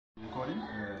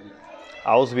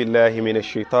أعوذ بالله من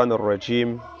الشيطان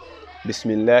الرجيم بسم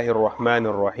الله الرحمن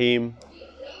الرحيم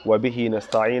وبه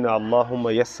نستعين اللهم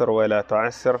يسر ولا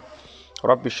تعسر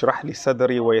رب اشرح لي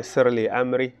صدري ويسر لي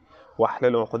أمري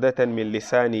واحلل عقدة من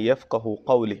لساني يفقه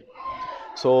قولي.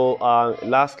 So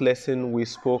last lesson we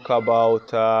spoke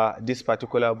about this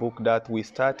particular book that we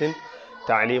started,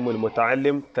 تعليم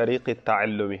المتعلم طريق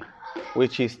التعلم,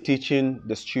 which is teaching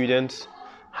the students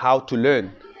how to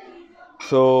learn.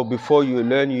 So before you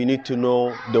learn, you need to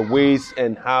know the ways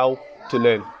and how to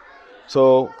learn.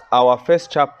 So our first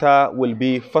chapter will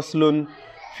be فصل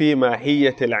في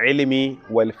ماهية العلم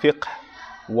والفقه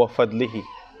وفضله,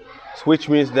 which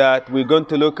means that we're going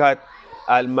to look at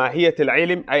ماهية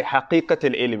العلم أي حقيقة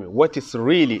العلم, what is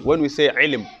really, when we say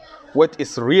علم, what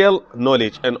is real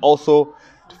knowledge, and also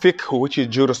fiqh, which is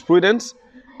jurisprudence,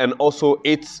 and also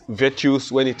its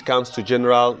virtues when it comes to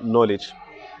general knowledge.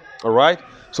 All right,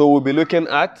 so we'll be looking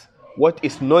at what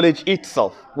is knowledge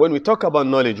itself. When we talk about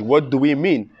knowledge, what do we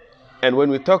mean? And when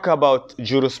we talk about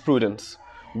jurisprudence,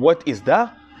 what is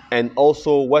that? And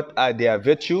also what are their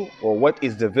virtue, or what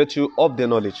is the virtue of the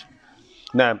knowledge?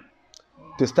 Now,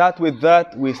 to start with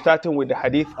that, we're starting with the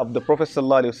hadith of the Prophet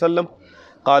sallallahu alaihi wasallam.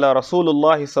 قال رسول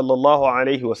الله صلى الله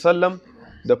عليه وسلم.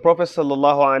 The Prophet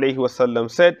sallallahu alaihi wasallam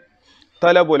said,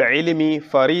 طلب العلم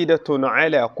فريدة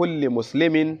على كل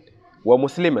مسلم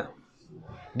ومسلمة.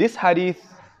 This hadith,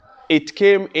 it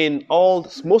came in all,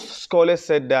 most scholars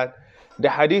said that the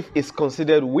hadith is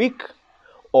considered weak,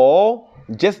 or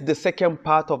just the second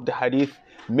part of the hadith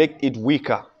make it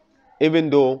weaker, even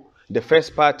though the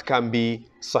first part can be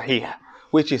sahih,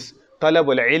 which is طلب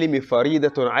العلم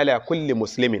فريدة على كل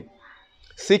مسلم.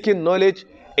 Seeking knowledge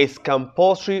is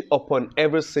compulsory upon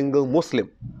every single Muslim.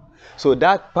 So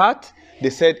that part, they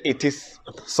said it is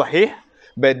sahih,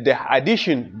 but the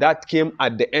addition that came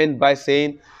at the end by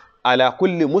saying ala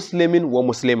kulli muslimin wa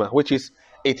muslima, which is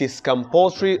it is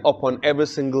compulsory upon every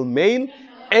single male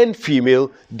and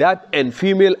female. That and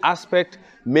female aspect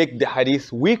make the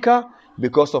hadith weaker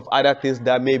because of other things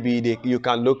that maybe you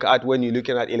can look at when you're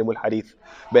looking at ilm al-hadith.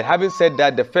 But having said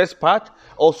that, the first part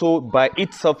also by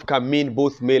itself can mean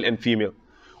both male and female.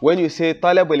 When you say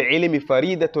طلب العلم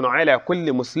فريدة على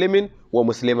كل مسلم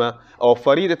ومسلمة, or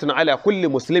فريدة على كل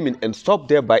مسلم, and stop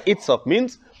there, by itself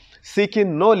means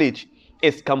seeking knowledge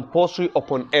is compulsory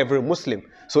upon every Muslim.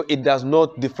 So it does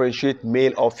not differentiate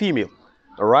male or female.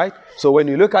 All right? So when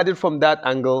you look at it from that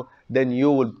angle, then you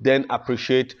will then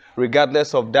appreciate,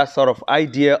 regardless of that sort of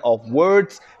idea of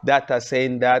words that are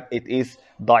saying that it is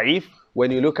da'if.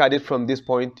 When you look at it from this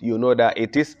point, you know that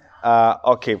it is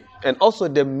okay. And also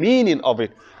the meaning of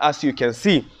it, as you can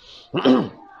see,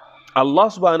 Allah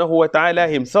subhanahu wa ta'ala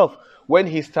himself, when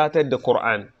he started the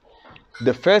Quran,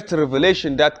 the first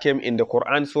revelation that came in the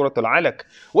Quran, Surah Al-Alaq,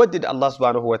 what did Allah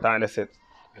subhanahu wa ta'ala say?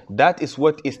 That is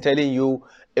what is telling you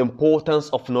importance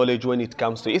of knowledge when it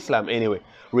comes to Islam anyway.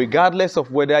 Regardless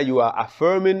of whether you are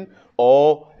affirming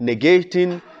or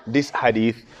negating this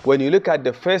hadith, when you look at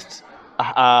the first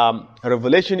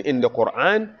revelation in the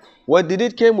Quran, what did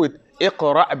it came with?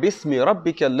 اقرأ باسم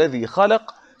ربك الذي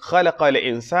خلق خلق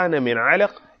الإنسان من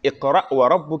علق اقرأ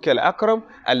وربك الأكرم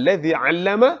الذي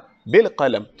علم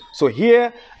بالقلم. So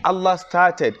here Allah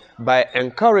started by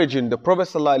encouraging the Prophet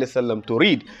ﷺ to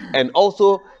read, and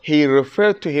also he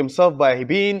referred to himself by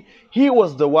being, he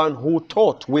was the one who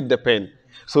taught with the pen.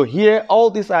 So here all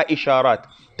these are isharat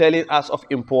telling us of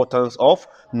importance of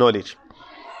knowledge.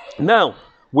 Now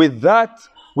with that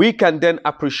we can then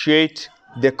appreciate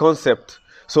the concept.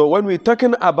 So when we're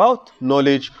talking about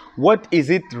knowledge, what is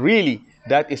it really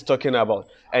that is talking about?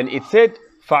 And it said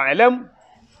fa'lam,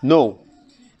 no.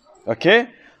 Okay,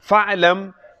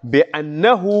 فاعلم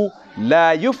بأنه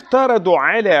لا يفترض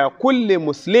على كل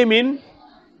مسلم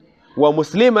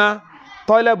ومسلمة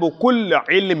طلب كل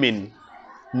علم.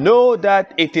 Know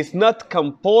that it is not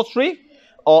compulsory,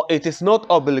 or it is not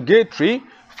obligatory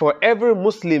for every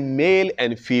Muslim male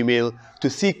and female to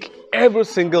seek every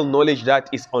single knowledge that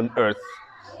is on earth.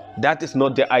 That is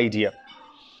not the idea.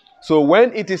 So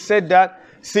when it is said that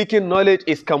seeking knowledge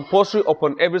is compulsory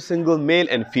upon every single male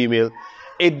and female,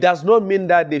 it does not mean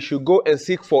that they should go and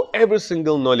seek for every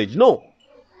single knowledge. No.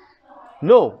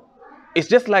 No. It's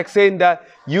just like saying that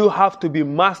you have to be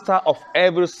master of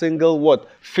every single what?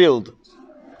 Field.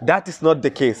 That is not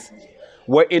the case.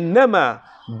 وَإِنَّمَا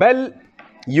بَلْ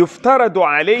يُفْتَرَضُ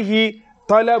عَلَيْهِ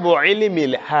طَلَبُ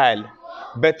عِلْمِ الْحَالِ.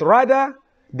 But rather,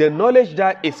 the knowledge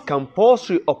that is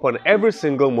compulsory upon every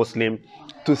single Muslim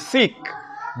to seek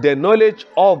the knowledge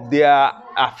of their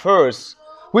affairs,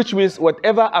 which means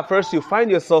whatever affairs you find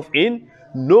yourself in,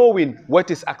 knowing what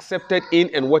is accepted in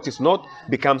and what is not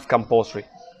becomes compulsory.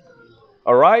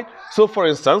 All right. So for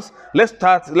instance, let's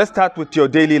start with your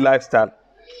daily lifestyle.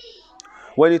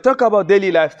 When you talk about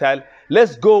daily lifestyle,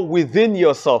 let's go within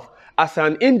yourself as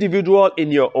an individual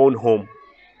in your own home.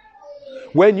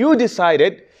 When you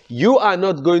decided you are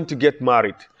not going to get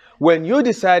married, when you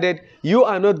decided you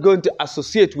are not going to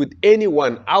associate with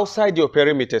anyone outside your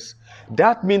perimeters,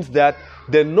 that means that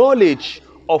the knowledge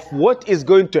of what is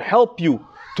going to help you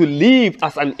to live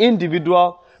as an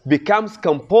individual becomes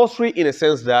compulsory, in a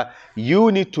sense that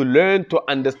you need to learn to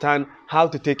understand how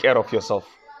to take care of yourself.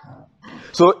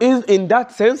 So in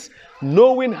that sense,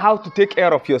 knowing how to take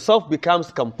care of yourself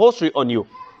becomes compulsory on you.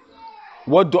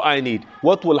 What do I need?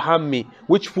 What will harm me?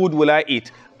 Which food will I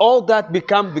eat? All that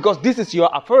becomes, because this is your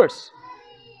affairs.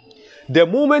 The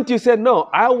moment you say, no,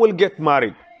 I will get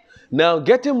married. Now,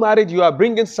 getting married, you are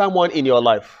bringing someone in your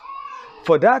life.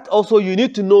 For that also, you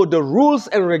need to know the rules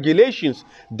and regulations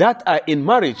that are in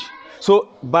marriage. So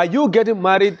by you getting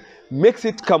married makes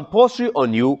it compulsory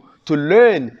on you to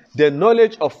learn the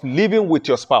knowledge of living with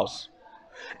your spouse.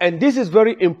 And this is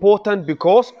very important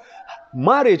because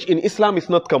marriage in Islam is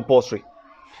not compulsory.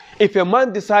 If a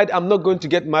man decides, I'm not going to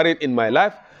get married in my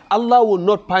life, Allah will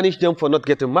not punish them for not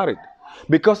getting married,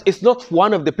 because it's not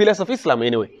one of the pillars of Islam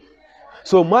anyway.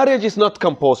 So marriage is not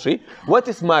compulsory. What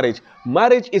is marriage?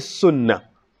 Marriage is sunnah.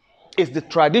 It's the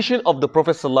tradition of the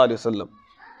Prophet ﷺ.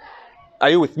 Are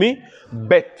you with me?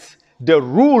 But the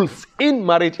rules in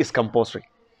marriage is compulsory.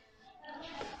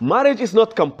 Marriage is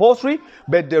not compulsory,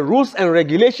 but the rules and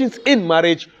regulations in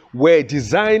marriage were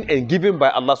designed and given by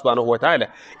Allah subhanahu wa ta'ala.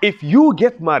 If you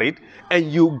get married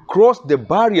and you cross the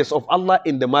barriers of Allah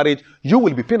in the marriage, you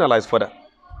will be penalized for that.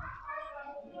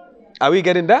 Are we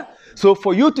getting that? So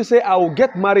for you to say, I will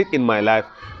get married in my life,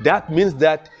 that means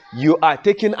that you are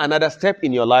taking another step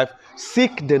in your life.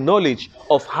 Seek the knowledge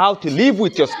of how to live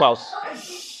with your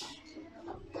spouse.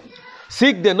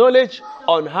 Seek the knowledge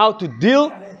on how to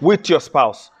deal with your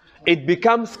spouse. It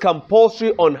becomes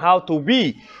compulsory on how to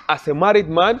be as a married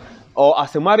man or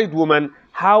as a married woman.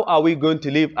 How are we going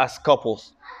to live as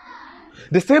couples?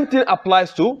 The same thing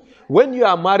applies to when you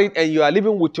are married and you are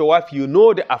living with your wife. You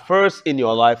know the affairs in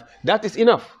your life. That is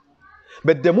enough.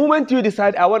 But the moment you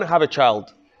decide, I want to have a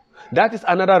child, that is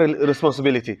another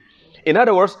responsibility. In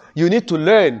other words, you need to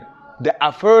learn the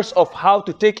affairs of how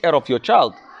to take care of your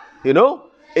child. You know,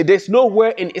 there's nowhere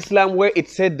in Islam where it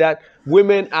said that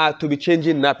women are to be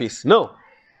changing nappies. No.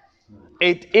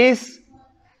 It is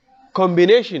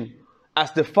combination.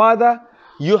 As the father,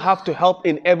 you have to help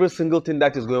in every single thing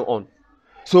that is going on.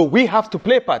 So we have to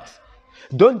play parts.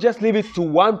 Don't just leave it to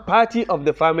one party of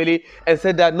the family and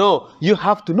say that, no, you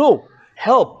have to know.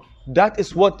 Help. That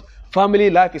is what family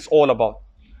life is all about.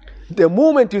 The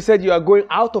moment you said you are going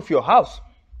out of your house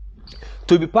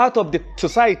to be part of the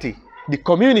society, the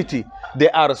community,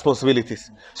 there are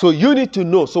responsibilities. So you need to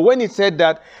know. So when it said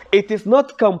that it is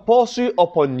not compulsory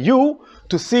upon you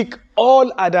to seek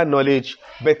all other knowledge,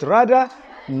 but rather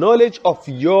knowledge of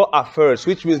your affairs,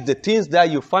 which means the things that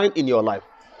you find in your life.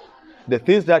 The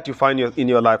things that you find in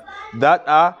your life that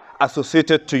are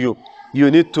associated to you. You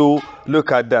need to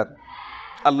look at that.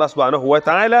 Allah subhanahu wa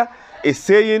ta'ala is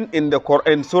saying in the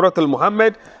Quran, Surah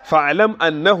Al-Muhammad, فَعْلَمْ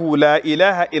أَنَّهُ لَا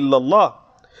إِلَهَ إِلَّا اللَّهِ.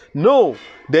 No,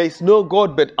 there is no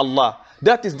God but Allah.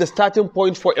 That is the starting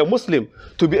point for a Muslim,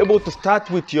 to be able to start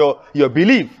with your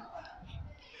belief.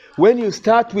 When you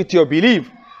start with your belief,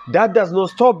 that does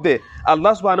not stop there.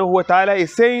 Allah subhanahu wa ta'ala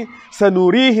is saying,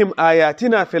 سَنُرِيهِمْ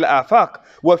آيَاتِنَا فِي الْآفَاقِ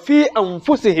وَفِي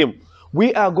أَنفُسِهِمْ.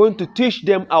 We are going to teach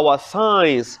them our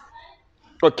signs,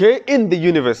 okay, in the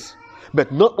universe. But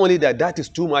not only that, that is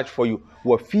too much for you.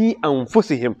 وَفِي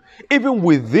أَنفُسِهِمْ. Even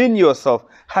within yourself.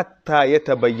 حَتَّى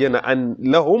يَتَبَيَّنَ أَنْ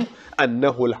لَهُمْ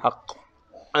أَنَّهُ الْحَقِّ.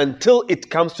 Until it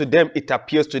comes to them, it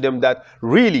appears to them that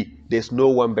really there's no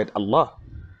one but Allah.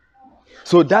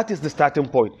 So that is the starting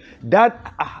point.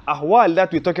 That ahwal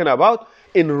that we're talking about,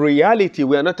 in reality,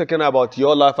 we are not talking about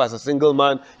your life as a single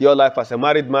man, your life as a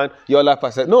married man, your life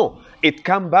as a... No, it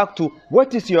comes back to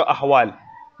what is your ahwal.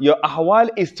 Your ahwal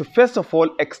is to first of all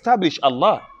establish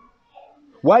Allah.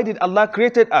 Why did Allah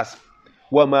created us?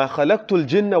 وَمَا خَلَقْتُ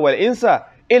الْجِنَّ وَالْإِنسَ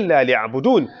إِلَّا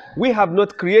لِيَعْبُدُونَ. We have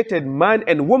not created man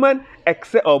and woman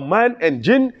except, or man and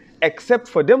jinn, except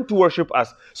for them to worship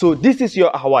us. So this is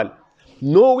your ahwal.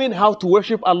 Knowing how to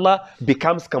worship Allah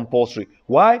becomes compulsory.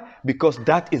 Why? Because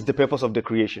that is the purpose of the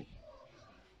creation.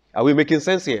 Are we making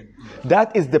sense here?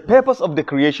 That is the purpose of the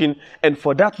creation, and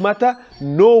for that matter,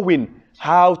 knowing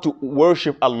how to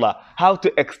worship Allah, how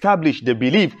to establish the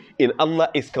belief in Allah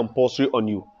is compulsory on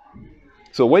you.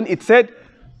 So when it said,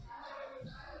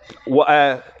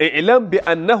 اعلم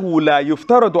بأنه لا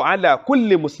يفترض على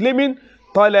كل مسلم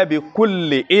طلب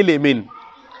كل علم.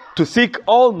 to seek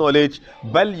all knowledge.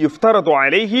 بل يفترض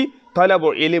عليه طلب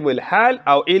علم الحال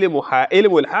أو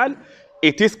علم الحال.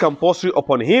 It is compulsory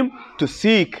upon him to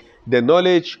seek the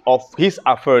knowledge of his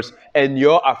affairs. And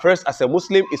your affairs as a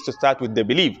Muslim is to start with the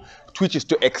belief, which is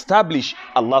to establish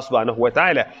Allah subhanahu wa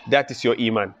ta'ala. That is your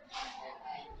iman.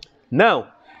 Now,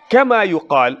 كما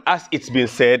يقال, as it's been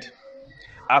said,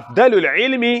 أفضل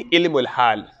العلم علم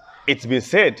الحال. It's been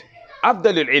said,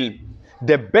 أفضل العلم,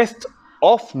 the best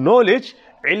of knowledge,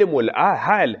 علم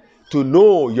الحال, to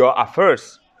know your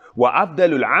affairs.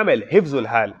 وأفضل العمل حفظ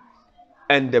الحال.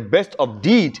 And the best of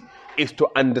deed is to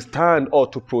understand or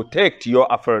to protect your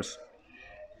affairs.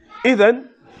 إذن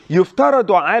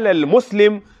يفترض على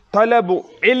المسلم طلب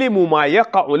علم ما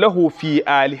يقع له في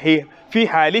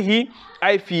حاله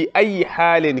أي في أي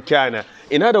حال كان.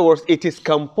 In other words, it is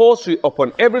compulsory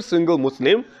upon every single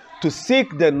Muslim to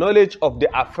seek the knowledge of the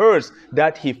affairs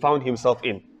that he found himself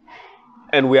in.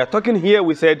 And we are talking here,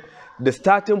 we said, the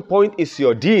starting point is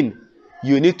your deen.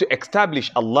 You need to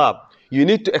establish Allah. You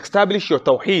need to establish your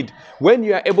tawheed. When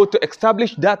you are able to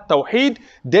establish that tawheed,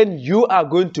 then you are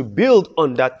going to build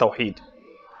on that tawheed.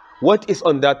 What is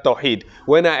on that tawheed?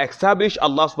 When I establish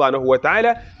Allah subhanahu wa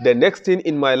ta'ala, the next thing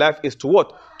in my life is to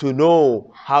what? To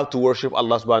know how to worship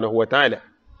Allah subhanahu wa ta'ala.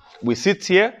 We sit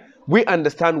here, we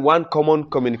understand one common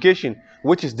communication,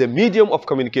 which is the medium of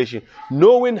communication.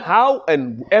 Knowing how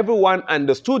and everyone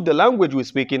understood the language we're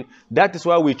speaking, that is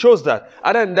why we chose that.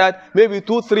 Other than that, maybe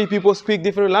 2-3 people speak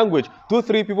different language.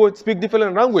 2-3 people speak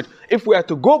different language. If we are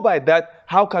to go by that,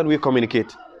 how can we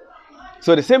communicate?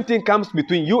 So the same thing comes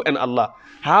between you and Allah.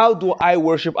 How do I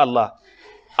worship Allah?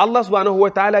 Allah subhanahu wa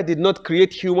ta'ala did not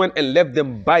create human and left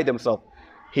them by themselves.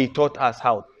 He taught us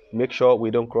how. Make sure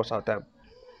we don't cross our time.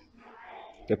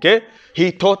 Okay?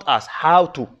 He taught us how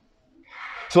to.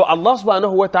 So Allah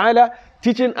subhanahu wa ta'ala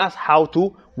teaching us how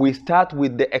to, we start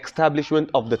with the establishment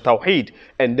of the tawheed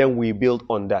and then we build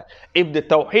on that. If the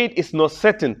tawheed is not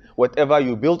certain, whatever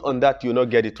you build on that, you not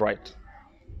get it right.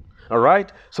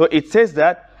 Alright? So it says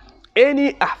that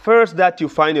any affairs that you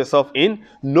find yourself in,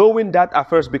 knowing that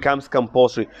affairs becomes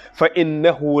compulsory.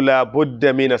 فَإِنَّهُ لَا بُدَّ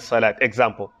مِنَ الصَّلَاةِ.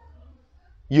 Example.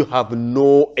 You have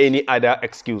no any other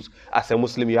excuse. As a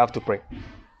Muslim, you have to pray.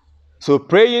 So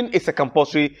praying is a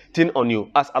compulsory thing on you.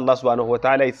 As Allah subhanahu wa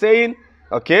ta'ala is saying,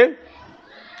 okay,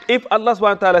 if Allah subhanahu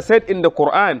wa ta'ala said in the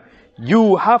Quran,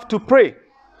 you have to pray.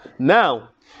 Now,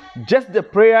 just the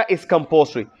prayer is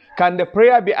compulsory. Can the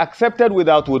prayer be accepted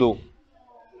without wudu?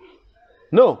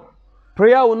 No.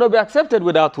 Prayer will not be accepted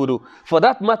without wudu. For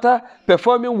that matter,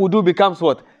 performing wudu becomes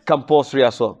what? Compulsory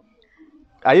as well.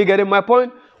 Are you getting my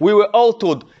point? We were all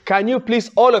told, can you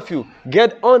please, all of you,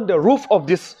 get on the roof of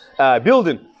this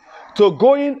building? So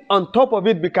going on top of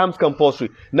it becomes compulsory.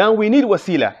 Now we need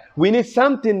wasila. We need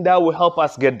something that will help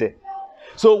us get there.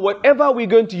 So whatever we're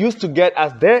going to use to get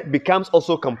us there becomes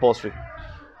also compulsory.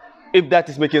 If that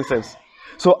is making sense.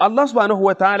 So Allah subhanahu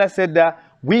wa ta'ala said that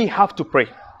we have to pray.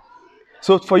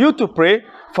 So for you to pray,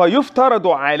 فَيُفْتَرَضُ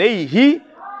عَلَيْهِ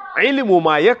عِلْمُ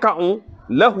مَا يَقَعُ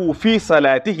لَهُ فِي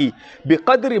صَلَاتِهِ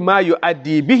بِقَدْرِ مَا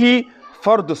يُؤَدِّي بِهِ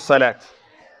فَرْضُ الصَّلَاةِ.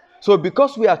 So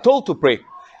because we are told to pray,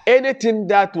 anything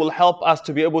that will help us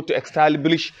to be able to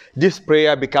establish this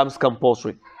prayer becomes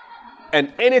compulsory.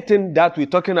 And anything that we're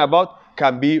talking about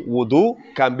can be wudu,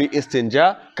 can be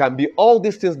istinja, can be all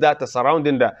these things that are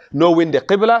surrounding that. Knowing the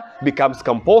qibla becomes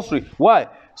compulsory. Why?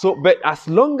 So, but as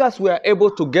long as we are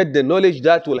able to get the knowledge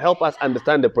that will help us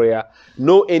understand the prayer,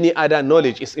 no any other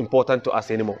knowledge is important to us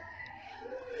anymore.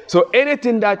 So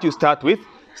anything that you start with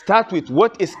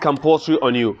what is compulsory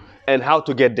on you and how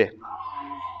to get there.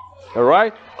 All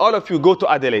right? All of you go to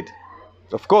Adelaide.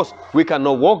 Of course, we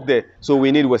cannot walk there, so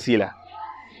we need wasila.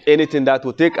 Anything that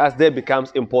will take us there becomes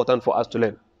important for us to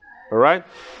learn. All right?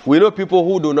 We know people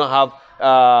who do not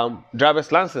have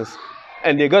driver's license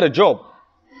and they got a job.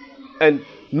 And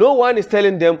no one is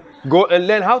telling them, go and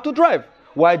learn how to drive.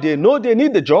 Why? They know they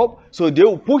need the job, so they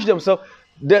will push themselves.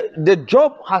 The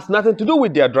job has nothing to do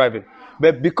with their driving.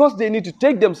 But because they need to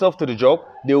take themselves to the job,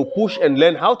 they will push and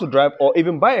learn how to drive or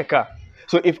even buy a car.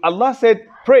 So if Allah said,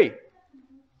 pray,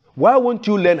 why won't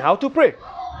you learn how to pray?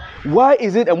 Why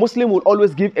is it a Muslim would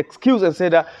always give excuse and say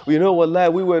that, you know, wallahi,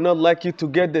 we were not lucky to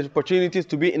get the opportunities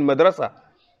to be in madrasa?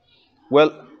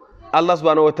 Well, Allah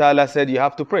subhanahu wa ta'ala said you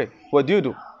have to pray. What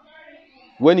do?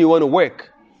 When you want to work,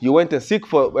 you went and seek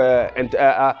for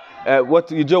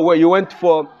what you do. You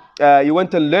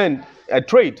went to learn a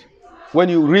trade. When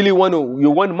you really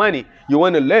want money, you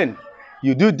want to learn.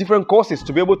 You do different courses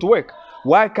to be able to work.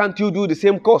 Why can't you do the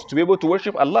same course to be able to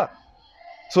worship Allah?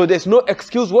 So there's no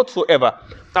excuse whatsoever.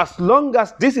 As long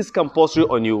as this is compulsory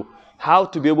on you, how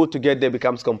to be able to get there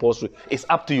becomes compulsory. It's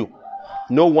up to you.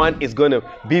 No one is going to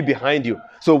be behind you.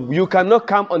 So you cannot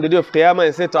come on the day of Qiyamah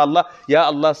and say to Allah, Ya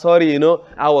Allah, sorry,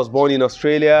 I was born in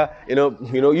Australia. You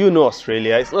know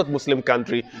Australia. It's not Muslim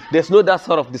country. There's no that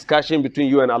sort of discussion between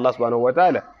you and Allah subhanahu wa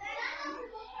ta'ala.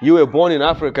 You were born in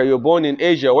Africa. You were born in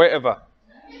Asia, wherever.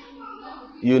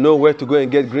 You know where to go and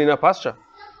get greener pasture.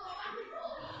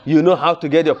 You know how to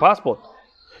get your passport.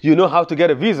 You know how to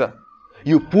get a visa.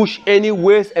 You push any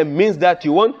ways and means that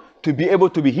you want to be able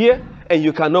to be here, and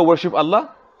you cannot worship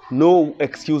Allah. No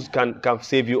excuse can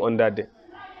save you on that day.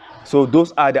 So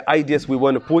those are the ideas we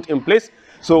want to put in place.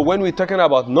 So when we're talking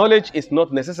about knowledge, it's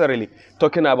not necessarily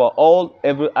talking about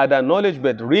every other knowledge,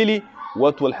 but really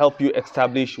what will help you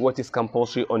establish what is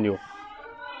compulsory on you.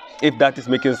 If that is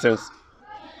making sense.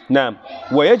 Now,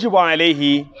 وَيَجِبُ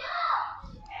عَلَيْهِ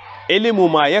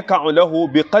علم ما يقع له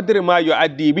بقدر ما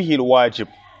يؤدي به الواجب.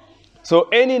 So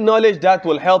any knowledge that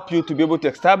will help you to be able to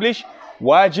establish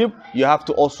wajib, you have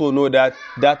to also know that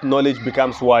that knowledge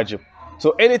becomes wajib.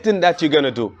 So anything that you're going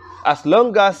to do, as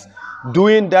long as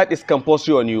doing that is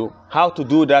compulsory on you, how to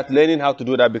do that, learning how to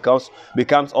do that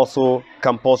becomes also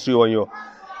compulsory on you.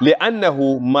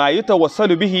 لأنه ما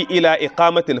يتوصل به إلى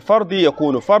إقامة الفرض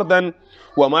يكون فرضا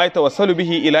وما يتوصل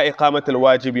به إلى إقامة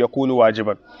الواجب يكون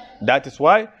واجبا. That is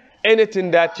why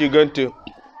anything that you're going to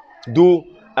do,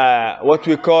 what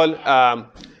we call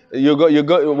you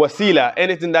go wasila,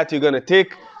 anything that you're going to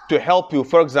take to help you.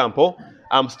 For example,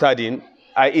 I'm studying,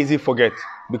 I easily forget.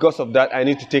 Because of that, I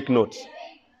need to take notes.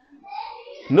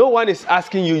 No one is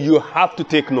asking you have to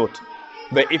take note.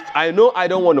 But if I know I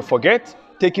don't want to forget,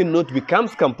 taking note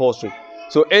becomes compulsory.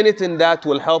 So anything that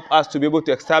will help us to be able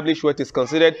to establish what is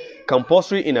considered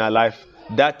compulsory in our life,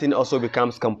 that thing also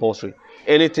becomes compulsory.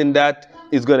 Anything that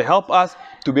is going to help us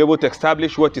to be able to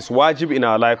establish what is wajib in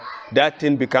our life, that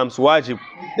thing becomes wajib.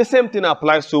 The same thing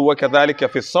applies to وَكَذَلِكَ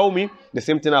فِي الصَّوْمِ. The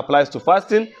same thing applies to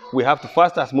fasting. We have to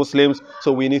fast as Muslims,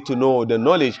 so we need to know the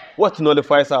knowledge. What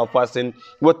nullifies our fasting?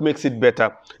 What makes it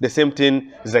better? The same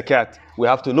thing, zakat. We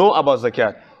have to know about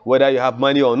zakat, whether you have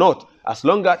money or not. As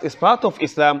long as it's part of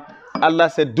Islam, Allah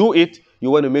said do it, you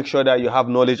want to make sure that you have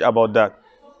knowledge about that.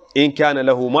 In kana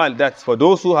lahu mal, that's for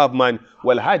those who have money.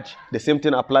 Well, Hajj, the same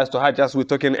thing applies to Hajj as we were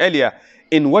talking earlier.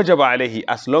 In wajaba alayhi,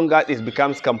 as long as it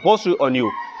becomes compulsory on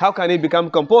you. How can it become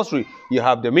compulsory? You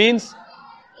have the means,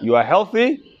 you are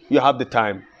healthy, you have the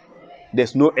time.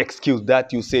 There's no excuse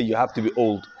that you say you have to be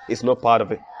old. It's not part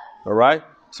of it. All right?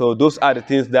 So those are the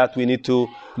things that we need to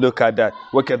look at that.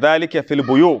 وَكَذَلِكَ فِي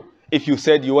الْبُيُوعِ. If you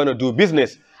said you want to do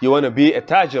business, you want to be a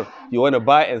tajir, you want to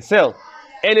buy and sell,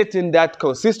 anything that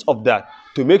consists of that,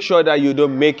 to make sure that you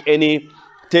don't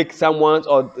take someone's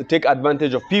or take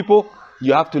advantage of people,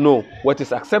 you have to know what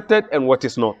is accepted and what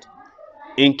is not.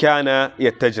 In kana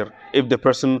yattajir, if the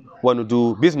person want to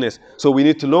do business. So we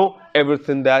need to know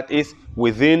everything that is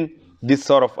within this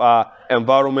sort of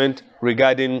environment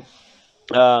regarding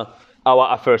our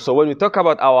affairs. So when we talk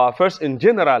about our affairs in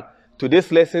general,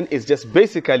 today's lesson is just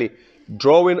basically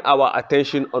drawing our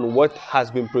attention on what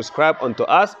has been prescribed unto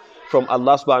us from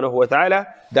Allah subhanahu wa ta'ala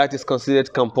that is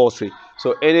considered compulsory.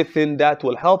 So anything that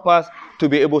will help us to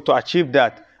be able to achieve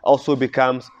that also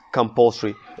becomes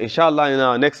compulsory. Inshallah, in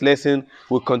our next lesson,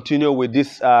 we'll continue with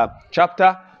this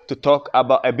chapter to talk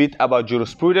about a bit about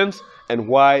jurisprudence and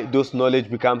why those knowledge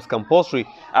becomes compulsory,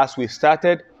 as we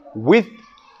started with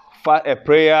a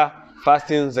prayer,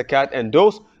 fasting, zakat, and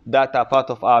those that are part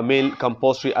of our main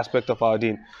compulsory aspect of our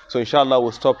deen. So inshallah,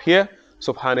 we'll stop here.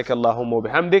 Subhanaka Allahumma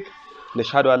bihamdik.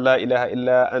 نشهد أن لا إله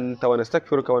إلا أنت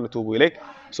ونستغفرك ونتوب إليك.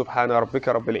 سبحان ربك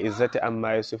رب العزة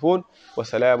عما يصفون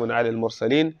وسلام على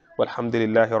المرسلين والحمد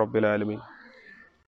لله رب العالمين.